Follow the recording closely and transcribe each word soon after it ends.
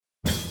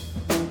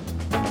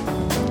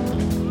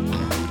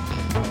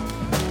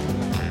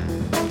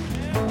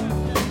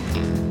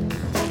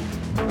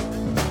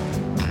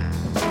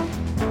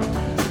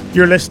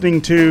You're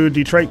listening to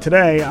Detroit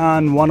Today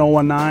on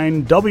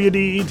 1019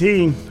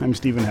 WDET. I'm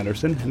Stephen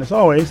Henderson, and as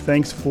always,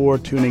 thanks for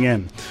tuning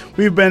in.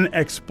 We've been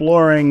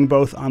exploring,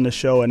 both on the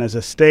show and as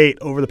a state,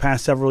 over the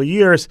past several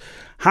years,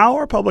 how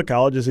our public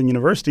colleges and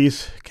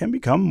universities can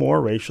become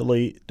more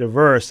racially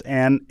diverse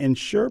and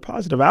ensure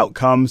positive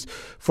outcomes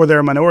for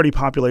their minority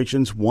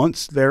populations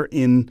once they're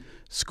in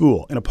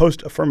school. In a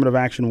post-affirmative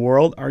action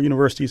world, our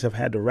universities have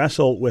had to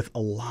wrestle with a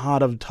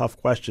lot of tough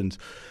questions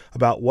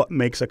about what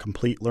makes a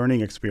complete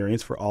learning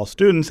experience for all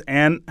students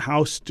and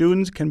how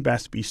students can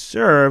best be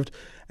served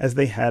as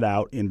they head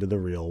out into the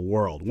real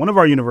world. One of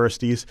our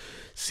universities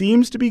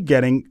seems to be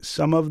getting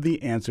some of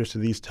the answers to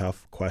these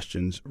tough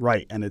questions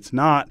right, and it's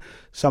not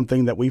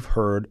something that we've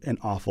heard an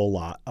awful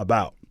lot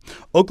about.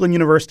 Oakland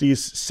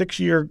University's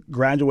six-year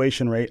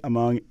graduation rate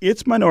among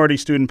its minority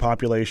student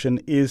population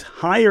is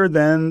higher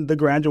than the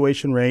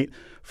graduation rate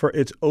for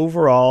its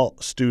overall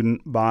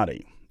student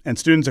body. And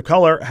students of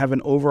color have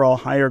an overall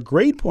higher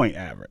grade point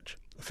average.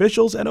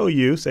 Officials at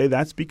OU say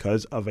that's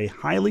because of a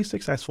highly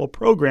successful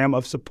program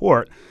of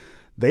support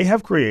they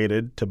have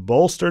created to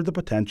bolster the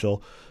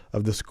potential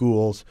of the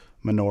school's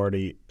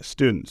minority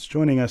students.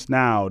 Joining us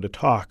now to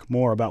talk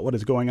more about what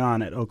is going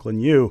on at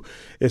Oakland U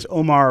is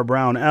Omar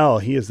Brownell.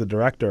 He is the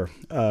director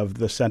of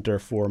the Center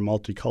for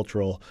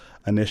Multicultural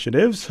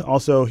Initiatives.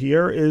 Also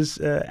here is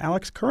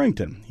Alex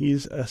Currington.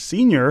 He's a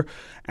senior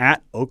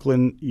at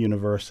Oakland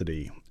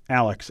University.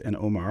 Alex and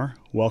Omar,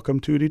 welcome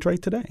to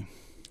Detroit Today.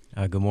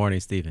 Good morning,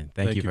 Stephen.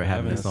 Thank you for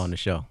having us on the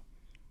show.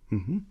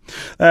 Mm-hmm.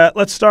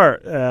 Let's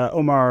start,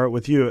 Omar,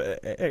 with you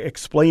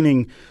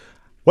explaining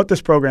what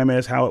this program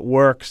is, how it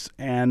works,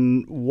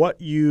 and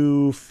what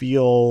you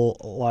feel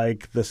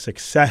like the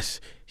success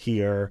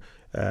here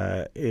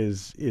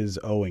is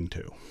owing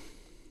to.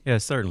 Yeah,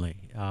 certainly.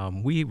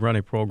 We run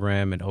a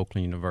program at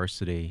Oakland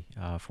University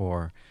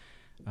for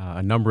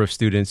a number of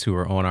students who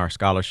are on our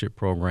scholarship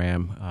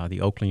program, the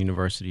Oakland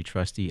University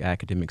Trustee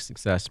Academic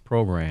Success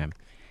Program.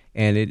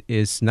 And it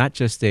is not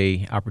just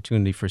an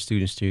opportunity for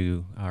students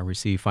to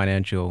receive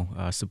financial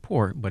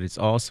support, but it's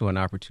also an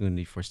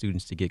opportunity for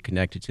students to get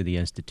connected to the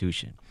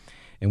institution.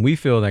 And we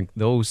feel like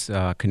those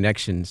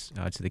connections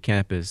to the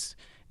campus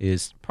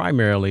is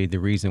primarily the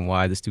reason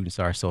why the students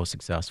are so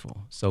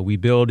successful. So we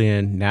build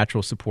in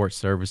natural support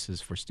services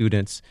for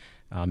students,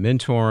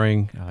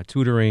 mentoring,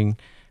 tutoring,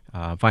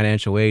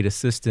 financial aid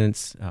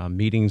assistance,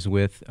 meetings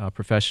with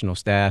professional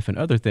staff, and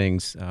other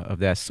things of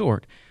that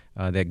sort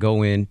that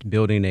go in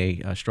building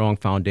a strong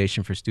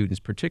foundation for students,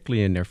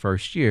 particularly in their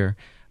first year.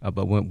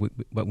 But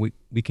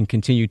we can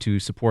continue to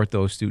support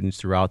those students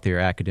throughout their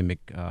academic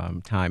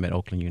time at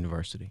Oakland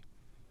University.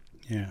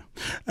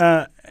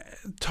 Yeah.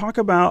 Talk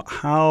about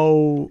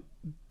how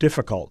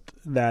difficult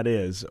that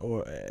is,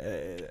 or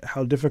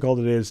how difficult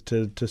it is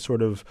to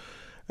sort of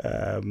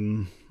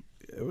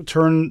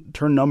turn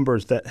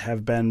numbers that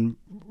have been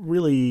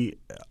really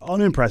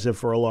unimpressive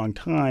for a long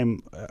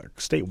time,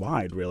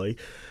 statewide, really,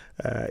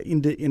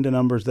 into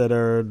numbers that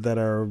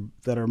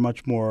are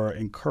much more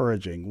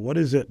encouraging. What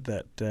is it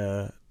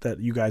that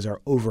you guys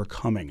are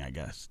overcoming, I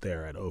guess,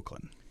 there at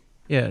Oakland?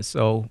 Yeah,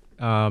 so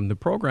the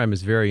program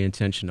is very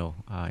intentional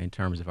in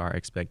terms of our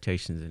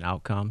expectations and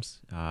outcomes.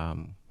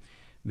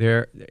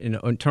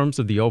 In terms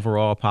of the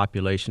overall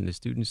population, the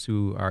students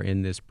who are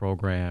in this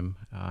program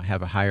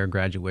have a higher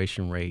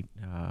graduation rate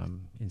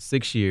in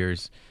 6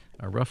 years,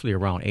 roughly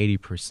around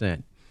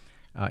 80%.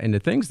 And the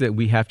things that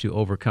we have to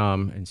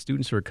overcome, and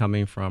students who are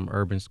coming from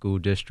urban school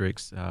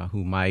districts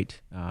who might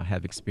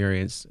have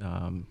experienced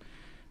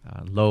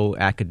low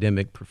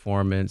academic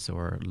performance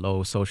or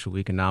low social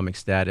economic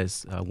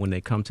status when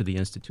they come to the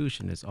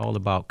institution, it's all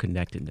about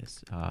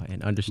connectedness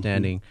and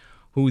understanding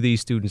who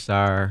these students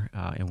are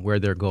and where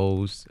their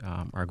goals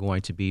are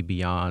going to be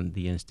beyond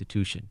the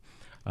institution.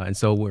 And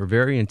so we're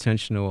very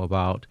intentional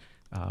about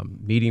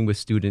meeting with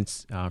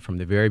students from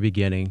the very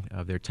beginning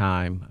of their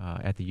time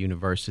at the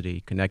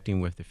university,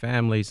 connecting with their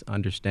families,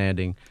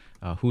 understanding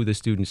who the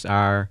students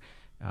are,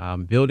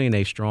 building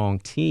a strong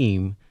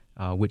team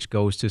which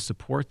goes to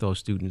support those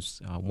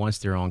students once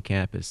they're on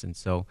campus. And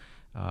so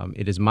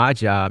it is my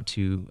job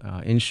to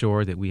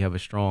ensure that we have a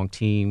strong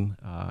team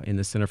in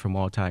the Center for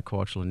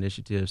Multicultural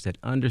Initiatives that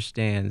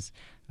understands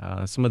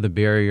some of the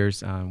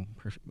barriers,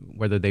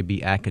 whether they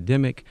be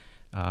academic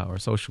or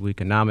social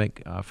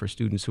economic, for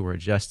students who are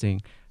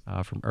adjusting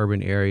from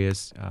urban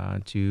areas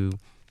to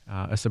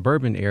a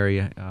suburban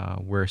area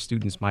where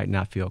students might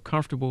not feel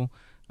comfortable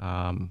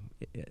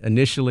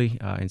initially.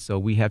 And so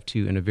we have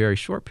to, in a very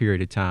short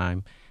period of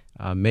time,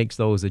 make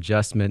those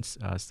adjustments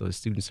so the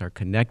students are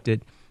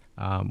connected,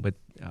 but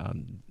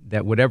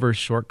that whatever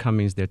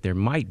shortcomings that there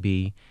might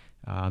be,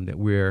 that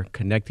we're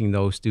connecting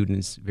those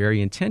students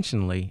very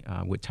intentionally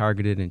with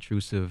targeted,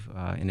 intrusive,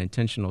 and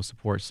intentional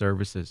support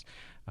services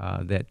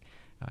that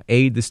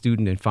aid the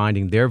student in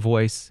finding their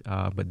voice,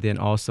 but then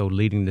also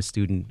leading the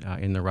student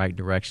in the right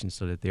direction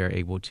so that they're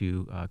able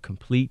to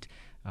complete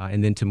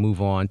and then to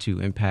move on to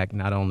impact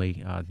not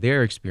only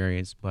their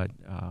experience, but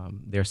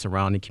their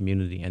surrounding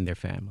community and their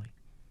family.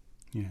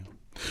 Yeah.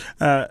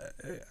 Uh,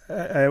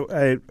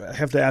 I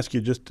have to ask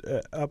you just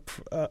up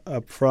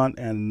front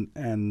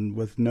and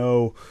with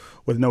no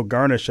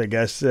garnish, I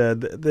guess.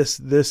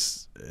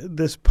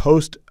 This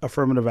post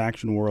affirmative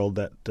action world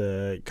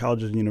that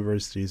colleges and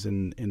universities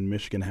in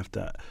Michigan have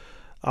to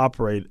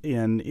operate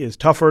in is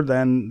tougher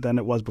than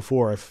it was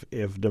before.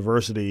 If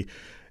diversity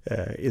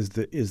is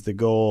the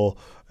goal,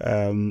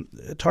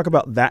 talk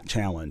about that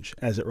challenge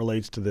as it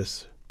relates to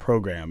this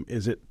program.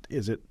 Is it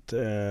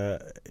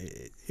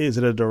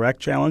a direct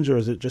challenge, or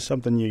is it just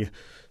something you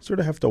sort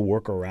of have to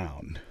work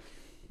around?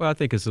 Well, I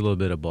think it's a little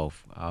bit of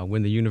both.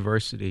 When the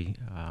university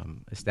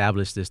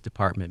established this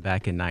department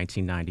back in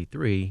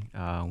 1993,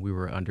 we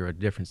were under a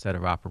different set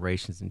of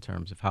operations in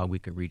terms of how we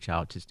could reach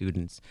out to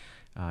students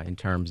in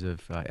terms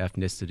of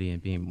ethnicity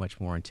and being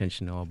much more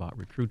intentional about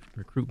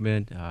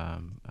recruitment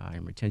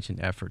and retention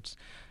efforts.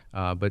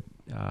 But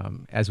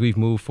as we've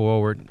moved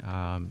forward,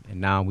 and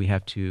now we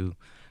have to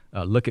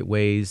look at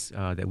ways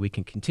that we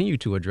can continue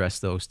to address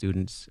those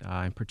students,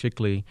 and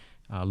particularly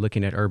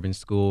looking at urban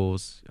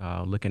schools,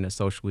 looking at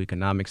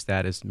socioeconomic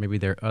status. Maybe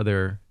there are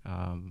other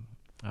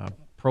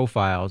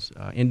profiles,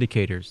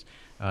 indicators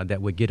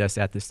that would get us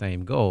at the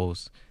same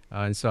goals.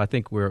 And so I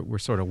think we're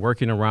sort of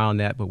working around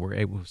that, but we're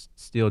able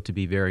still to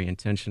be very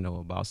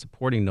intentional about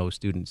supporting those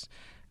students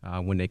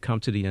when they come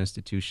to the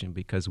institution,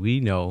 because we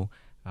know,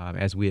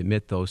 as we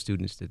admit those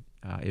students, that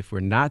if we're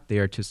not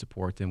there to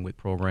support them with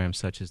programs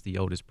such as the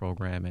Otis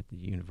program at the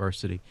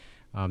university,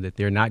 that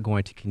they're not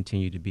going to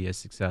continue to be as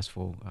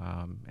successful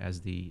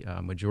as the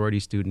majority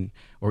student,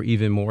 or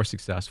even more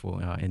successful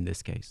in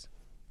this case.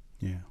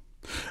 Yeah.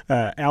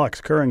 Alex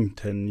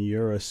Currington,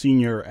 you're a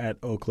senior at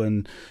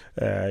Oakland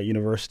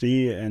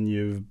University, and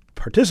you've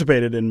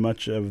participated in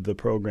much of the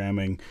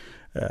programming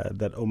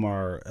that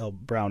Omar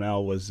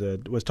Brownell was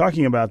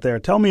talking about there.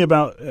 Tell me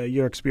about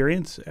your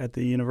experience at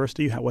the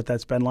university, what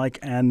that's been like,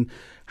 and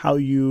how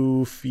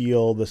you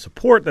feel the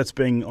support that's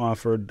being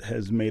offered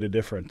has made a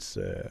difference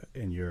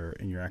in your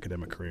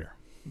academic career.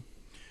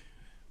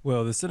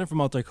 Well, the Center for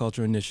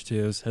Multicultural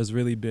Initiatives has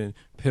really been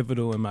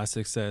pivotal in my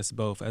success,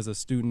 both as a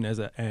student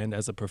and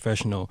as a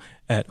professional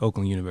at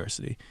Oakland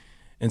University.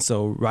 And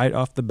so right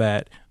off the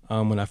bat,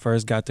 when I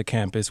first got to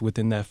campus,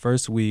 within that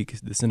first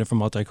week, the Center for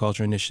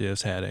Multicultural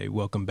Initiatives had a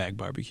welcome back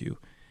barbecue.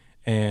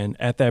 And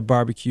at that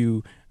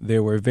barbecue,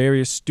 there were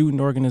various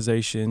student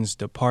organizations,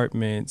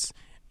 departments,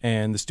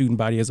 and the student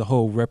body as a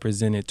whole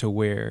represented, to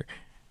where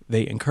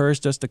they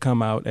encouraged us to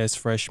come out as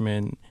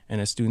freshmen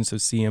and as students of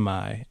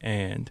CMI.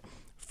 And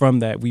from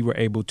that, we were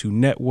able to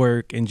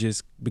network and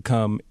just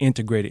become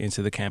integrated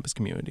into the campus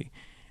community.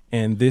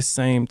 And this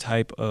same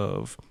type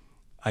of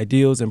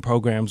ideals and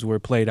programs were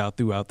played out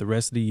throughout the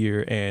rest of the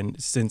year,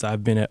 and since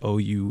I've been at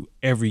OU,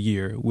 every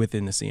year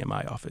within the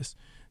CMI office.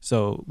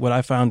 So what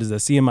I found is that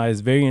CMI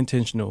is very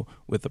intentional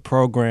with the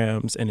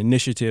programs and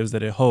initiatives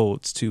that it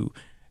holds to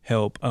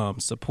help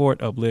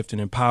support, uplift,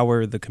 and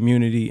empower the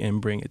community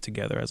and bring it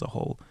together as a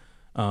whole.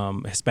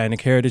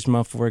 Hispanic Heritage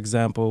Month, for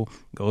example,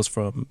 goes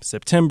from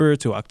September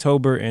to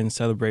October and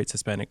celebrates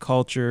Hispanic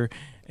culture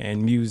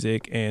and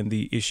music and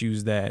the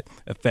issues that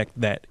affect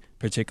that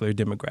particular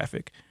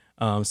demographic.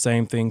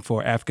 Same thing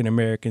for African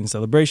American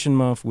Celebration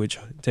Month, which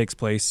takes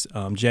place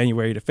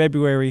January to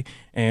February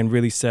and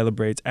really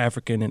celebrates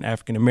African and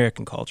African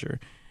American culture.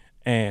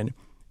 And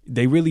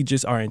they really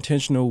just are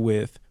intentional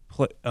with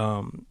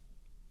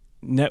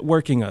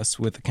networking us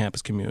with the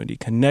campus community,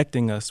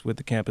 connecting us with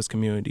the campus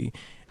community,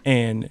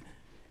 and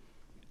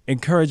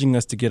encouraging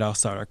us to get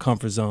outside our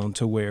comfort zone,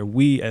 to where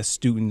we as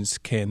students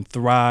can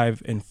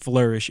thrive and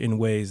flourish in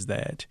ways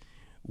that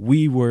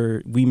we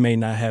may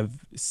not have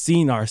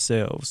seen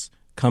ourselves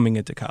coming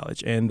into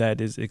college. And that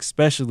is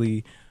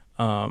especially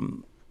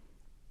prominent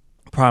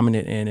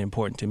and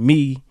important to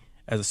me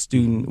as a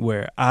student,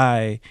 where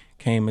I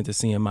came into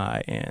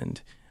CMI and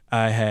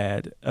I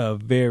had a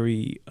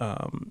very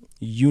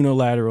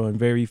unilateral and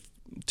very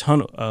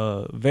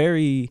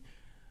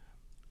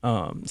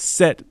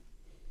set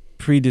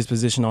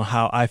predisposition on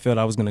how I felt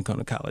I was going to come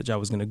to college. I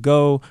was going to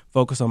go,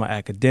 focus on my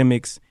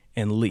academics,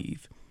 and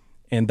leave.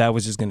 And that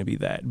was just going to be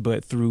that.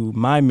 But through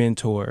my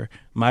mentor,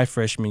 my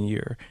freshman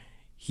year,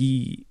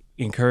 he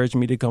encouraged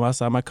me to come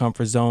outside my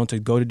comfort zone, to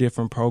go to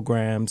different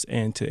programs,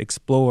 and to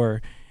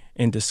explore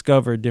and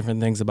discover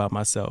different things about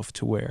myself,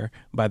 to where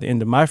by the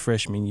end of my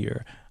freshman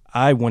year,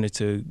 I wanted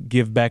to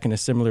give back in a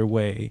similar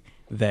way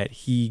that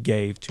he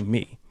gave to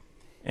me.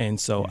 And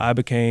so I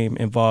became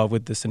involved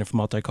with the Center for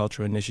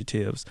Multicultural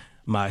Initiatives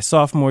my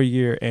sophomore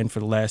year, and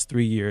for the last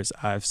 3 years,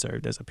 I've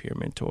served as a peer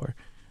mentor.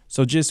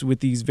 So just with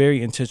these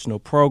very intentional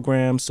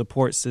programs,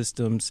 support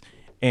systems,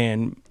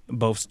 and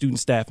both student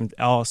staff and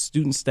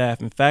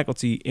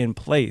faculty in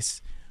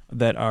place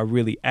that are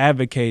really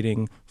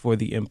advocating for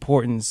the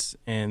importance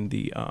and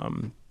the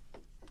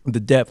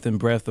depth and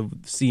breadth of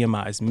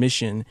CMI's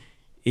mission,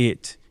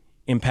 it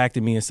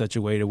impacted me in such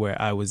a way to where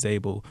I was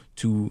able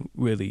to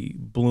really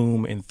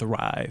bloom and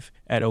thrive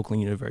at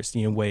Oakland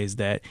University in ways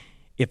that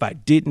if I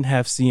didn't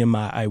have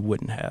CMI, I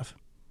wouldn't have.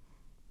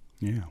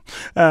 Yeah.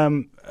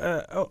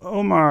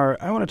 Omar,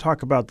 I want to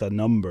talk about the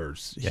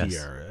numbers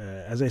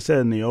here. As I said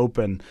in the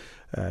open,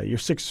 your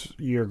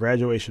 6-year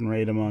graduation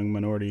rate among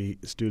minority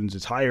students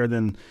is higher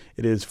than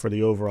it is for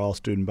the overall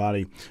student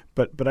body.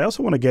 But I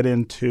also want to get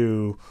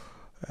into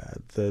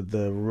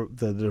the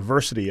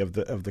diversity of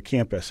the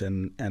campus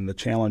and the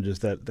challenges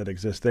that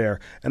exist there.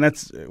 And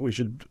we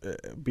should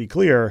be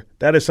clear,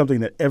 that is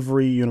something that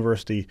every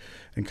university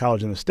and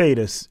college in the state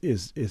is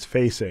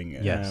facing.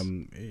 Yes.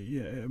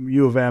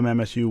 U of M,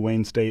 MSU,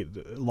 Wayne State,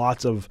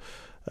 lots of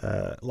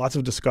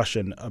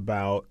discussion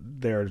about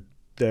their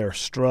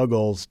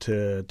struggles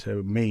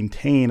to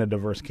maintain a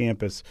diverse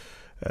campus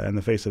in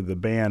the face of the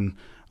ban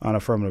on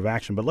affirmative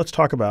action. But let's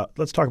talk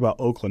about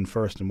Oakland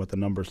first and what the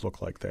numbers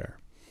look like there.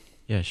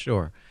 Yeah,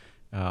 sure.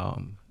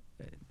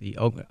 The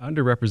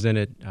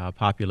underrepresented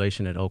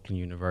population at Oakland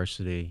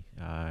University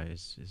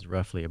is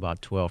roughly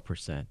about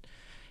 12%.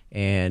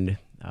 And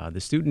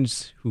the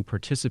students who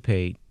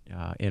participate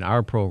in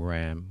our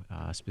program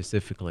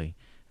specifically,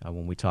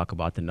 when we talk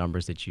about the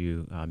numbers that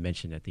you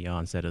mentioned at the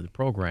onset of the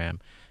program,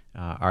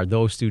 are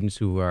those students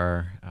who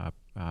are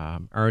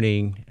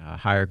earning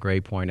higher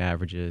grade point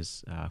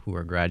averages, who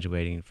are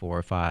graduating 4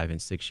 or 5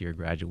 and 6-year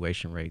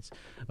graduation rates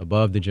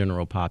above the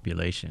general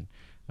population.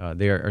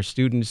 There are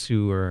students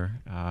who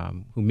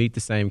meet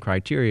the same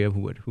criteria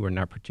who are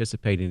not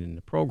participating in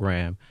the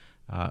program,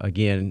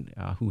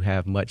 who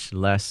have much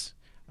less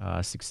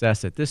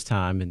success at this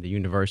time, and the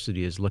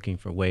university is looking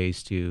for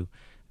ways to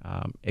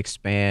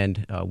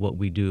expand what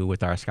we do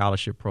with our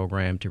scholarship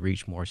program to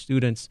reach more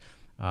students,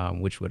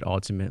 which would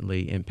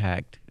ultimately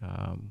impact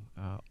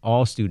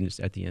all students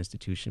at the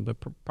institution, but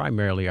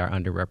primarily our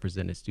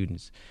underrepresented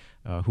students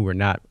who are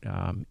not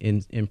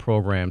in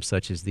programs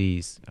such as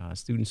these.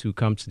 Students who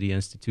come to the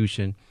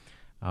institution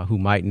who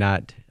might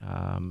not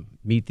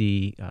meet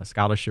the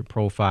scholarship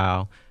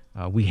profile.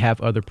 We have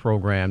other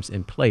programs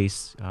in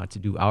place to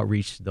do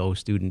outreach to those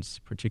students,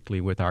 particularly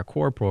with our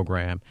core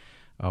program,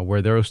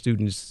 where those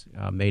students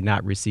may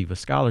not receive a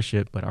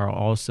scholarship, but are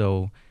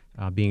also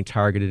being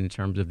targeted in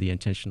terms of the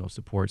intentional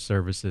support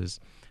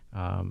services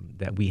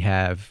that we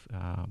have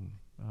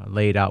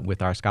laid out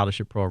with our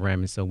scholarship program.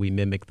 And so we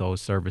mimic those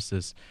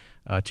services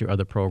to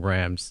other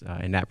programs,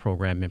 and that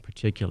program in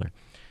particular.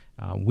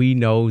 We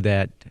know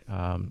that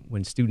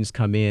when students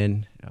come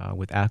in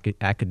with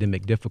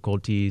academic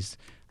difficulties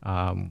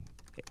and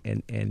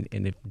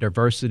if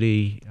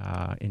diversity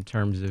in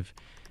terms of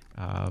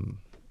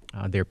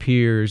their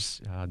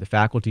peers, the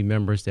faculty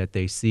members that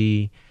they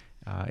see,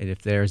 and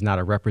if there's not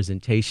a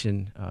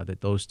representation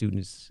that those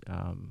students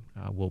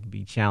will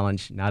be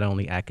challenged not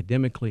only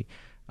academically,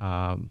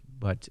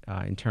 but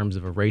in terms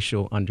of a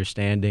racial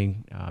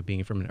understanding,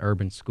 being from an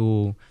urban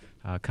school,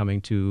 coming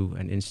to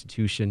an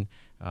institution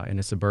in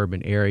a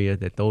suburban area,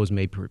 that those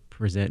may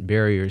present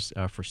barriers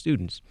for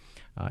students.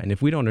 And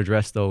if we don't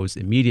address those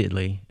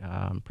immediately,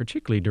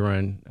 particularly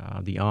during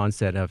the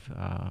onset of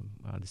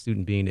the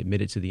student being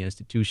admitted to the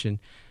institution,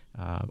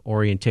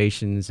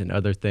 orientations and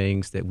other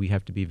things that we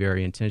have to be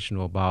very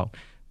intentional about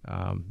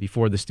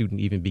before the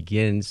student even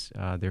begins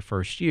their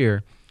first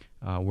year,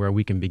 where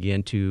we can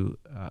begin to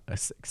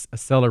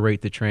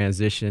accelerate the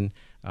transition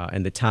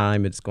and the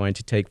time it's going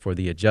to take for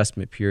the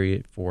adjustment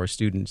period for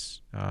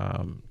students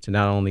to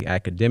not only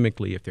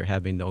academically, if they're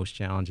having those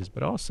challenges,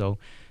 but also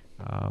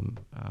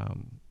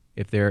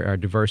if there are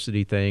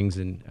diversity things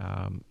and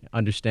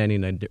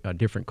understanding a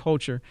different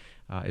culture.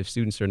 If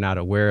students are not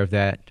aware of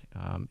that,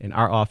 and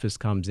our office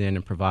comes in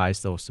and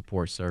provides those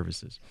support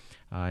services,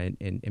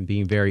 and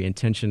being very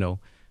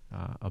intentional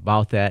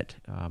about that,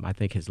 I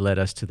think has led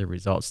us to the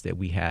results that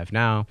we have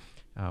now,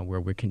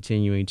 where we're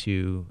continuing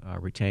to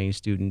retain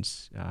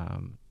students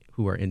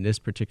who are in this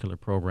particular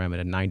program at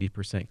a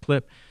 90%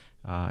 clip,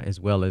 as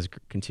well as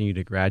continue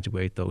to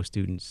graduate those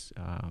students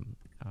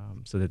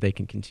so that they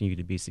can continue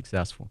to be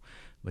successful.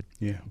 But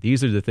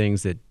these are the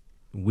things that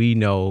we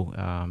know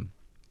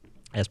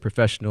as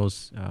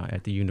professionals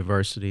at the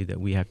university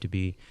that we have to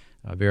be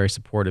very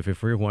supportive.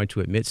 If we're going to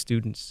admit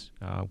students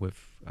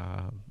with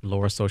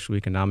lower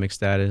socioeconomic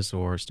status,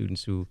 or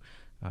students who,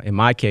 in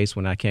my case,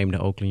 when I came to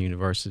Oakland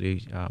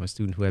University, a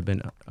student who had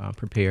been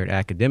prepared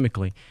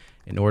academically,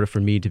 in order for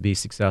me to be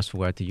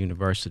successful at the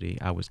university,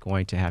 I was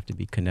going to have to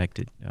be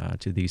connected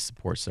to these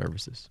support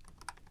services.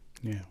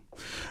 Yeah.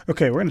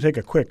 Okay, we're going to take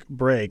a quick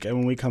break, and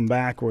when we come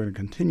back, we're going to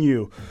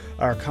continue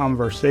our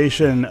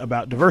conversation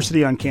about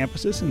diversity on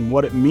campuses and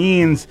what it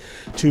means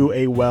to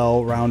a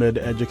well-rounded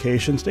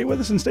education. Stay with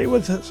us, and stay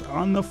with us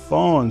on the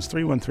phones,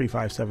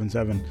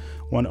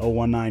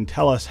 313-577-1019.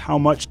 Tell us how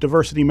much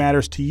diversity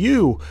matters to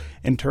you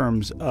in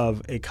terms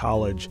of a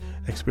college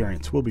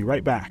experience. We'll be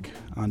right back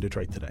on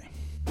Detroit Today.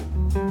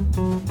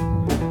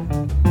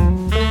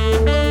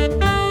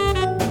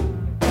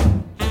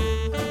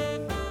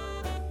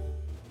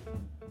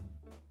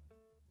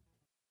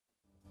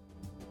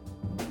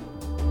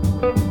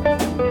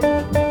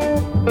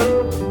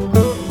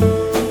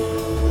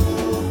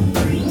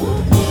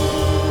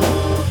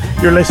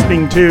 You're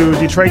listening to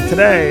Detroit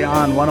Today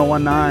on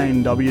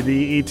 1019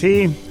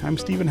 WDET. I'm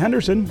Stephen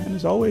Henderson, and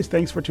as always,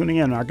 thanks for tuning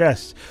in. Our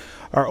guests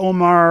are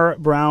Omar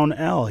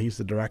Brownell. He's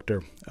the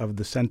director of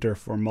the Center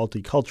for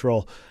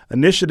Multicultural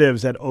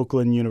Initiatives at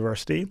Oakland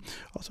University.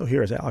 Also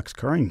here is Alex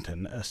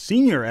Currington, a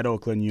senior at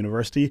Oakland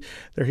University.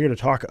 They're here to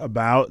talk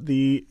about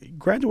the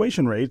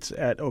graduation rates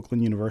at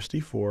Oakland University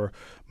for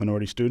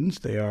minority students.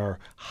 They are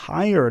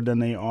higher than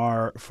they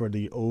are for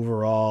the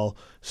overall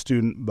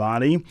student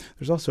body.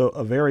 There's also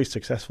a very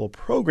successful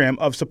program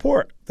of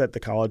support that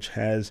the college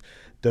has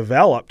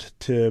developed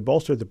to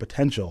bolster the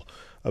potential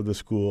of the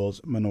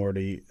school's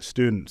minority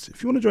students.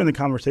 If you want to join the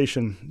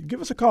conversation,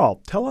 give us a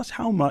call. Tell us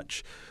how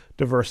much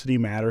diversity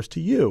matters to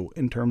you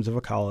in terms of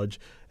a college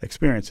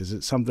experience. Is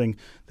it something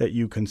that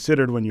you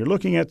considered when you're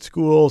looking at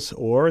schools,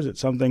 or is it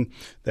something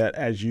that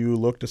as you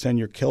look to send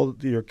your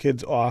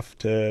kids off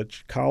to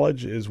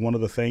college is one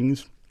of the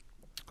things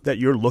that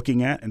you're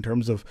looking at in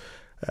terms of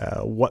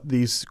what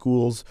these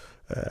schools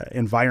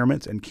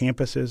environments and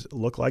campuses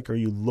look like? Are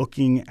you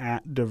looking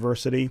at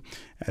diversity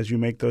as you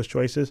make those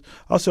choices?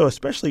 Also,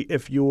 especially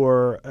if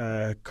you're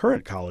a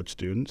current college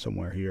student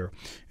somewhere here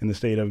in the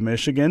state of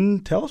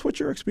Michigan, tell us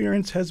what your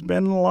experience has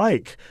been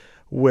like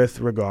with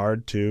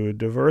regard to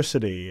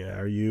diversity.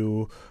 Are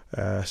you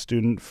a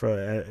student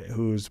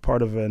who's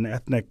part of an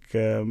ethnic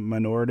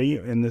minority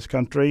in this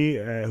country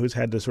who's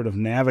had to sort of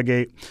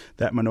navigate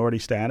that minority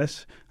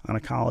status on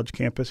a college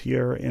campus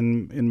here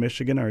in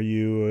Michigan? Are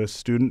you a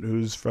student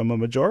who's from a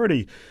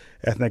majority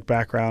ethnic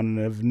background and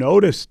have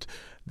noticed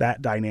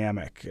that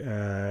dynamic?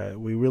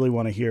 We really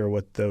want to hear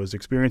what those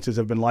experiences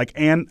have been like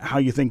and how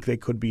you think they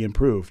could be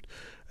improved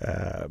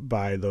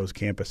by those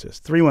campuses.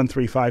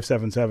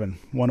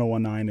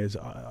 313-577-1019 is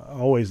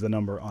always the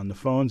number on the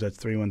phones. That's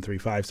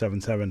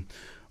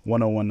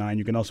 313-577-1019.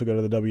 You can also go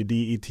to the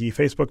WDET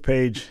Facebook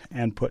page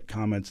and put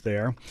comments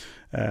there,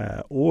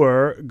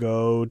 or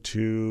go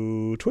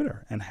to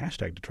Twitter and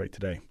hashtag Detroit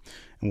Today,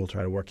 and we'll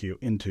try to work you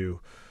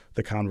into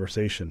the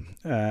conversation.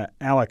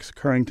 Alex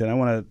Currington, I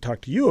want to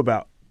talk to you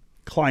about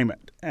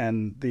climate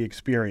and the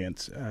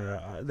experience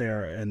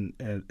there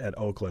at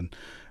Oakland.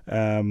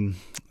 What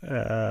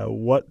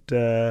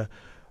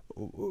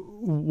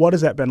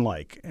has that been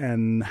like,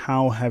 and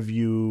how have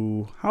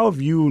you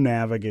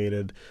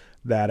navigated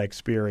that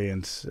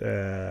experience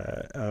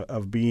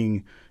of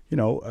being,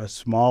 a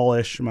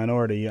smallish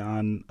minority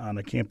on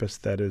a campus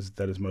that is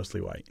mostly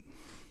white?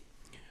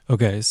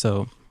 Okay,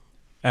 so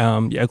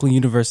Oakland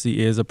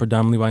University is a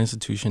predominantly white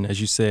institution, as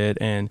you said,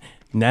 and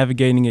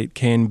navigating it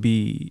can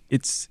be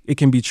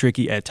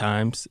tricky at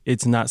times.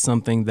 It's not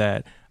something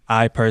that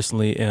I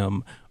personally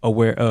am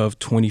aware of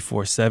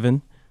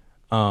 24/7.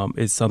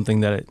 It's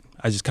something that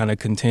I just kind of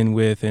contend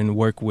with and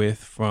work with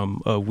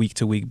from a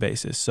week-to-week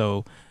basis.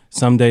 So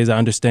some days I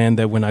understand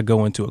that when I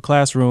go into a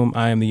classroom,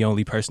 I am the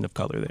only person of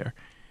color there,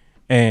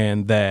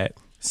 and that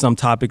some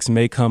topics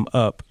may come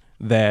up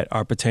that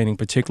are pertaining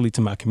particularly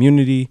to my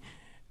community,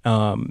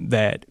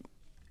 that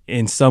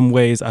in some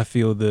ways I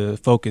feel the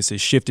focus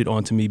is shifted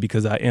onto me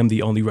because I am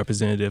the only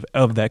representative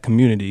of that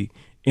community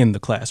in the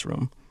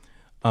classroom.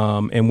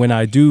 And when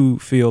I do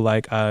feel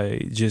like I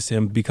just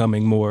am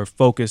becoming more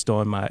focused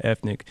on my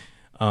ethnic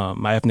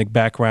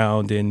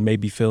background and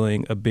maybe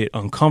feeling a bit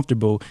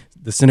uncomfortable,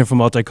 the Center for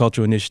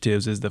Multicultural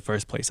Initiatives is the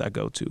first place I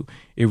go to.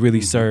 It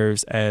really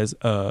serves as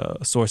a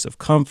source of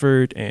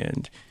comfort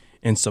and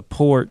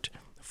support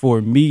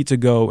for me to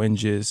go and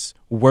just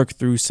work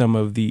through some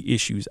of the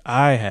issues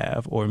I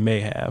have or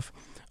may have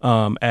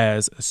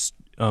as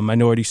a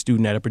minority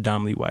student at a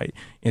predominantly white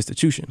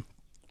institution.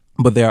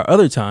 But there are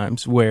other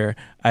times where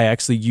I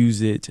actually use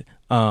it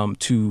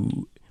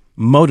to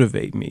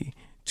motivate me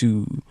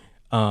to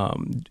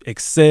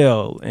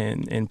excel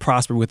and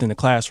prosper within the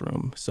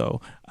classroom. So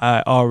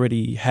I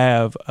already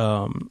have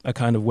a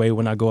kind of way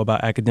when I go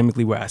about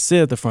academically where I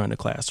sit at the front of the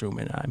classroom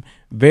and I'm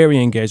very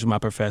engaged with my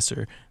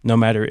professor, no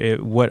matter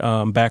what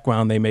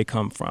background they may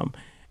come from.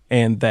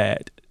 And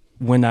that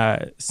when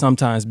I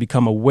sometimes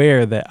become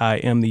aware that I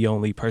am the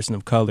only person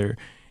of color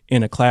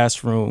in a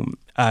classroom,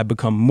 I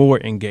become more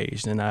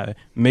engaged and I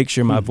make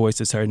sure my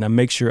voice is heard and I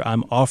make sure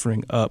I'm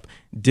offering up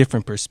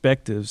different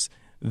perspectives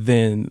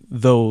than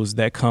those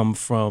that come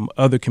from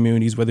other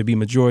communities, whether it be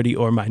majority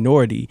or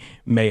minority,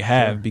 may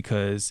have. Sure.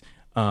 Because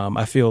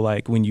I feel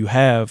like when you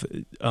have,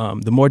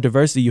 the more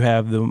diversity you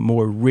have, the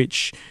more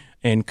rich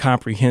and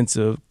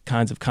comprehensive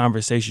kinds of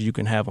conversations you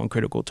can have on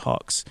critical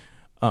talks.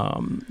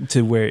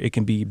 To where it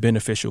can be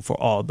beneficial for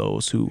all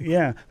those who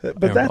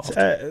but that's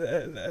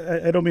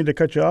I don't mean to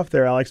cut you off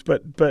there, Alex,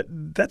 but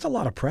that's a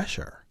lot of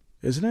pressure,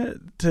 isn't it,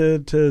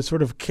 to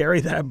sort of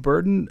carry that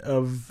burden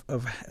of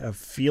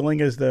feeling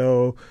as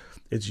though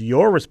it's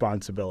your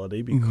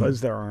responsibility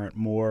because there aren't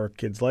more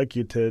kids like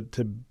you to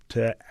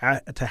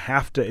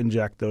have to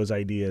inject those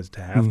ideas, to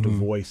have to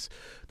voice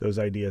those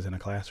ideas in a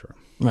classroom.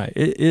 Right.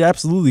 It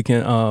absolutely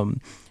can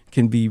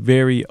be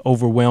very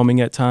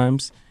overwhelming at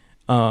times.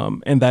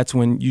 And that's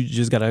when you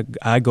just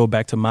I go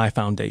back to my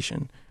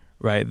foundation,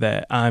 right?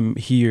 That I'm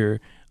here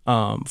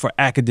for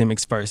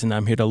academics first, and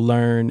I'm here to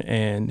learn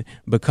and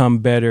become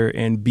better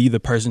and be the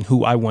person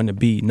who I want to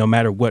be, no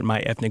matter what my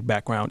ethnic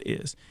background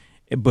is.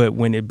 But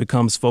when it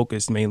becomes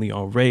focused mainly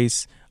on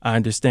race, I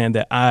understand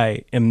that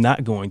I am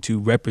not going to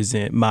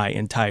represent my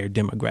entire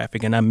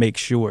demographic. And I make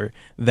sure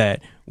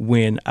that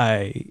when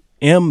I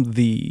am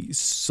the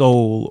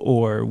sole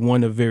or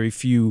one of very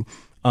few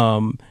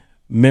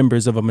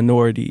members of a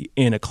minority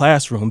in a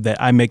classroom,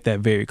 that I make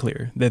that very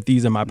clear, that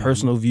these are my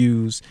personal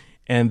views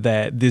and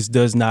that this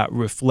does not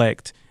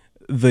reflect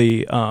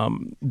the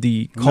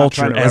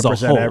culture as a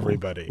whole.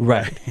 Everybody,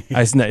 right?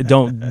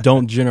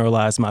 Don't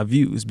generalize my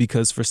views,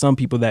 because for some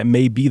people that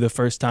may be the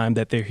first time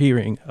that they're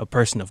hearing a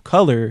person of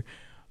color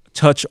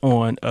touch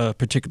on a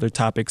particular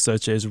topic,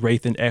 such as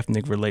race and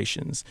ethnic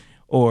relations,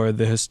 or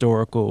the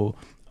historical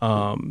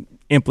the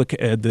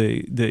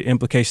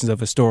implications of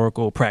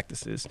historical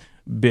practices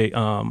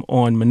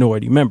on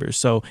minority members.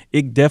 So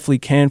it definitely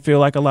can feel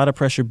like a lot of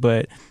pressure,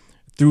 but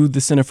through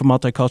the Center for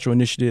Multicultural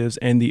Initiatives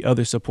and the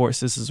other support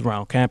systems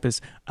around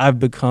campus, I've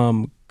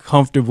become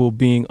comfortable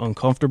being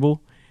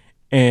uncomfortable.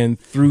 And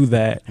through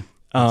that,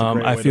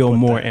 I feel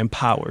more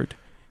empowered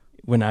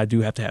when I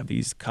do have to have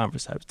these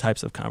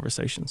types of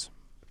conversations.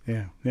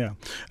 Yeah.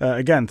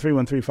 Again,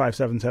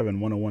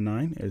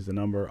 313-577-1019 is the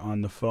number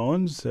on the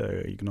phones.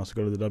 You can also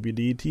go to the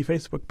WDET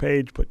Facebook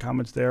page, put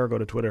comments there, or go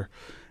to Twitter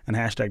and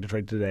hashtag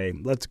Detroit Today.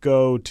 Let's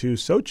go to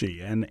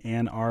Sochi in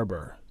Ann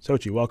Arbor.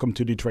 Sochi, welcome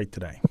to Detroit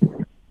Today.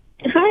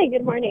 Hi,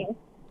 good morning.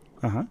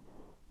 Uh-huh.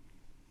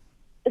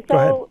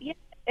 So, yeah,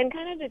 and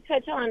kind of to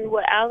touch on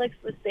what Alex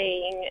was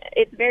saying,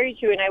 it's very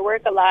true, and I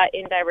work a lot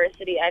in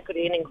diversity,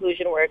 equity, and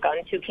inclusion work on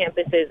 2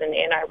 campuses in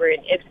Ann Arbor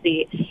and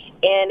Ypsi,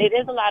 and it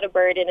is a lot of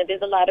burden, it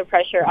is a lot of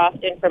pressure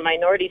often for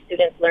minority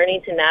students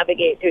learning to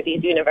navigate through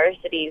these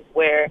universities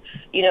where,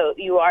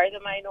 you are the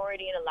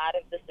minority, and a lot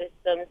of the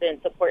systems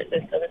and support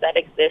systems that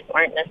exist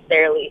aren't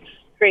necessarily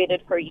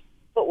created for you.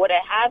 But what I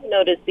have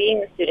noticed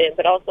being a student,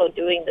 but also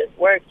doing this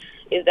work,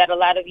 is that a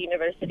lot of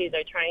universities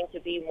are trying to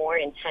be more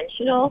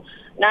intentional,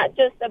 not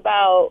just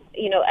about,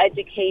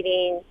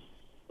 educating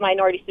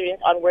minority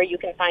students on where you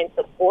can find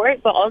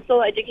support, but also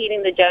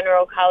educating the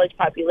general college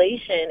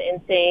population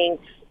and saying,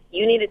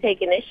 you need to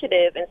take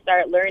initiative and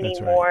start learning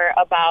more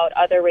about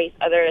other race,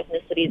 other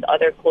ethnicities,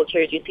 other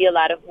cultures. You see a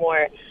lot of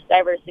more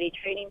diversity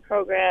training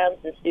programs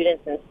and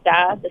students and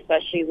staff,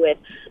 especially with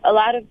a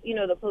lot of,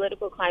 the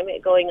political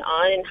climate going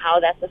on and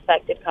how that's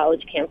affected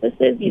college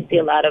campuses. You see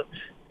a lot of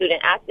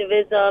student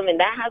activism, and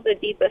that has a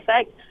deep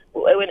effect,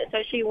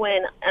 especially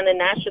when on a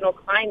national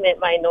climate,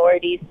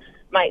 minorities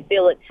might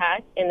feel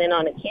attacked, and then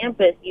on a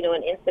campus,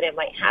 an incident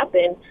might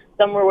happen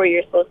somewhere where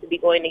you're supposed to be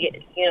going to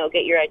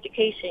get your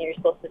education, you're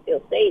supposed to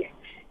feel safe,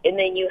 and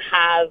then you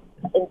have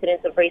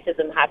incidents of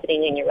racism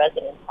happening in your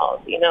residence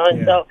halls,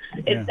 So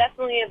it's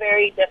definitely a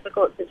very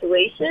difficult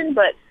situation,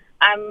 but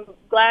I'm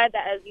glad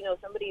that as,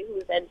 somebody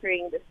who's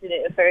entering the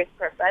student affairs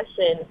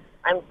profession,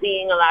 I'm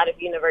seeing a lot of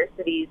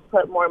universities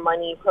put more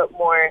money, put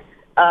more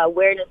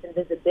awareness and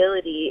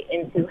visibility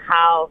into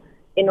how,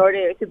 in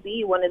order to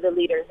be one of the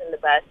leaders and the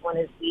best, one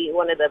of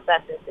the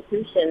best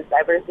institutions,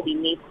 diversity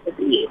needs to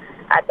be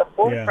at the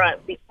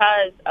forefront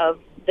because of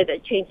the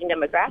changing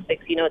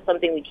demographics. It's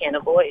something we can't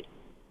avoid.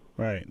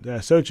 Right.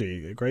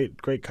 Sochi,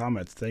 great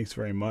comments. Thanks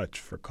very much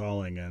for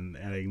calling and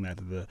adding that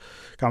to the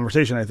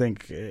conversation. I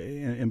think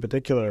in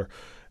particular,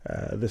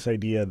 this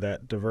idea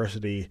that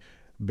diversity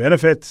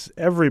benefits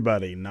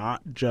everybody,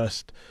 not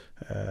just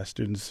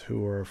students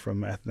who are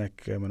from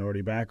ethnic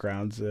minority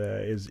backgrounds,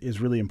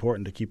 is really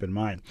important to keep in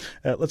mind.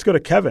 Let's go to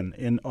Kevin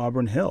in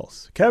Auburn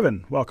Hills.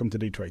 Kevin, welcome to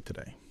Detroit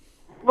Today.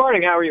 Good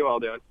morning. How are you all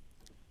doing?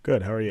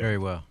 Good. How are you? Very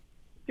well.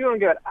 Doing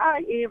good. I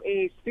am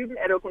a student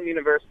at Oakland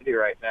University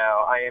right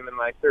now. I am in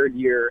my 3rd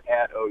year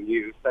at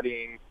OU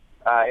studying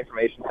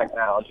information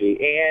technology.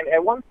 And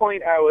at one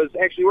point, I was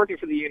actually working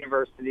for the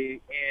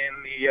university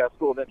in the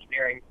School of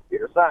Engineering and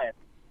Computer Science.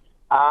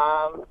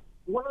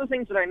 One of the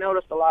things that I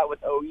noticed a lot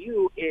with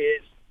OU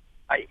is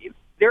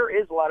there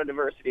is a lot of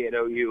diversity at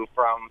OU.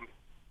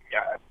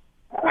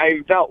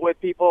 I've dealt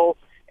with people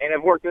and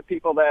have worked with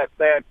people that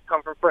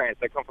come from France,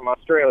 that come from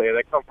Australia,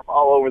 that come from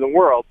all over the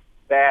world,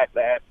 that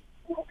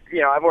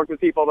I've worked with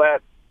people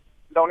that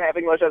don't have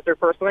English as their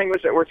first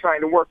language, that we're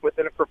trying to work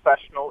within a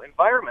professional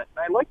environment.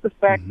 And I like the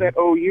fact that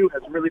OU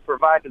has really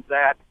provided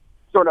that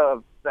sort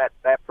of that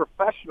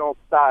professional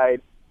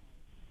side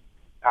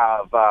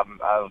of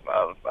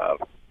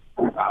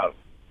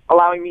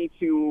allowing me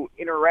to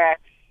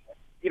interact.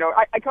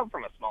 I come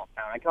from a small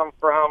town. I come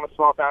from a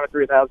small town of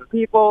 3,000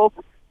 people.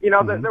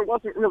 There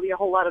wasn't really a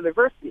whole lot of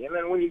diversity. And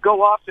then when you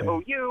go off to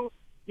OU,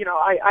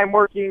 I'm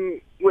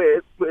working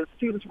with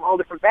students from all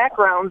different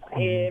backgrounds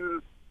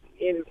in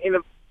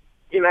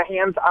a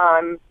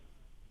hands-on.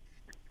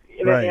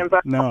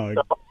 No,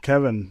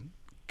 Kevin,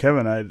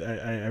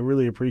 I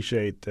really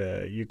appreciate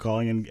you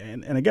calling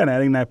and again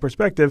adding that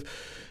perspective.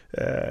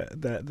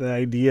 That the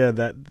idea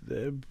that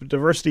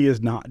diversity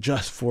is not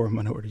just for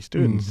minority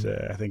students.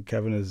 I think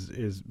Kevin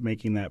is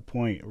making that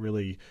point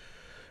really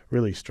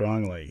really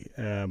strongly.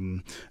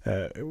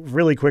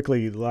 Really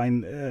quickly, I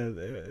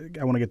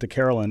want to get to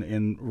Carolyn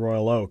in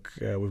Royal Oak.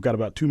 We've got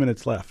about 2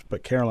 minutes left,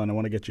 but Carolyn, I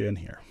want to get you in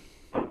here.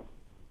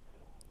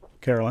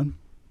 Carolyn?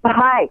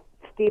 Hi,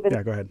 Stephen.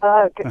 Yeah, go ahead.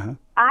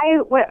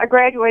 I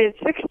graduated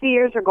 60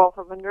 years ago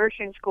from a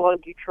nursing school in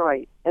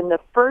Detroit, and the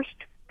first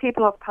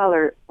people of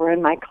color were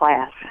in my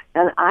class,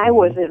 and I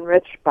was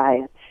enriched by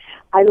it.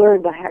 I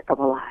learned a heck of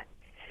a lot.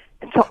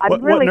 So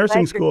I'm what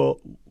nursing school?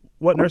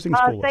 What nursing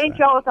school was St. that?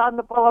 Joe's on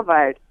the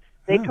Boulevard.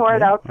 They tore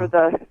it out for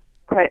the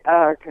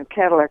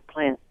Cadillac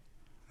plant.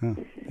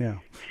 Yeah.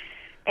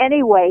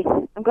 Anyway,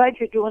 I'm glad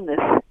you're doing this.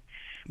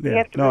 We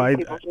have to bring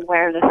people's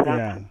awareness up.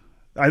 Yeah.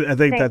 I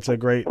think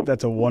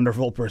that's a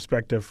wonderful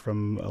perspective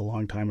from a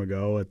long time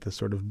ago at the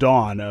sort of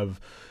dawn of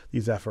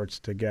these efforts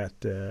to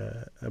get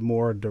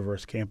more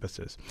diverse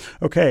campuses.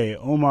 Okay,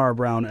 Omar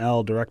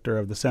Brownell, Director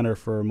of the Center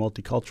for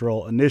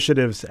Multicultural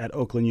Initiatives at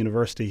Oakland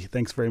University.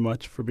 Thanks very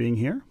much for being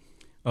here.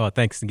 Oh,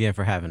 thanks again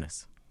for having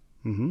us.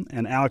 Mm-hmm.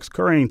 And Alex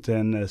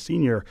Currington, a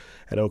senior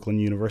at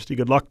Oakland University.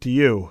 Good luck to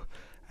you.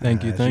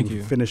 Thank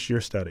you. Finish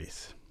your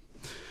studies.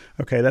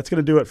 Okay, that's going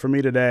to do it for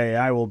me today.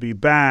 I will be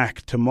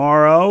back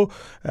tomorrow.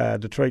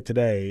 Detroit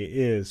Today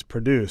is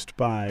produced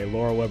by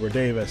Laura Weber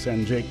Davis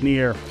and Jake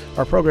Neer.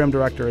 Our program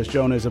director is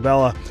Joan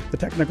Isabella. The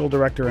technical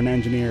director and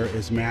engineer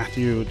is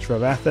Matthew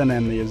Trevethan,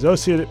 and the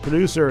associate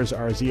producers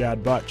are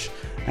Ziad Butch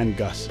and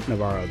Gus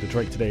Navarro.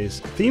 Detroit Today's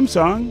theme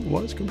song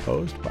was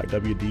composed by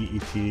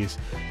WDET's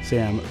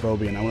Sam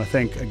Bobian. I want to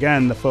thank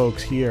again the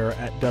folks here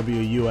at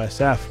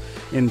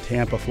WUSF in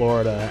Tampa,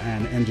 Florida,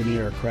 and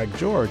engineer Craig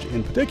George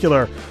in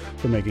particular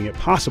for making it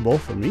possible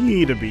for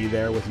me to be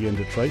there with you in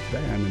Detroit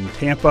today. I'm in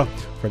Tampa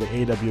for the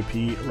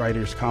AWP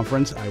Writers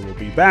Conference. I will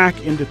be back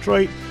in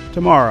Detroit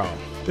tomorrow.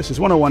 This is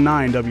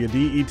 101.9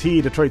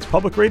 WDET, Detroit's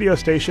public radio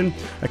station,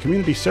 a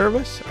community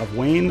service of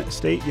Wayne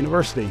State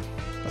University.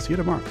 I'll see you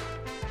tomorrow.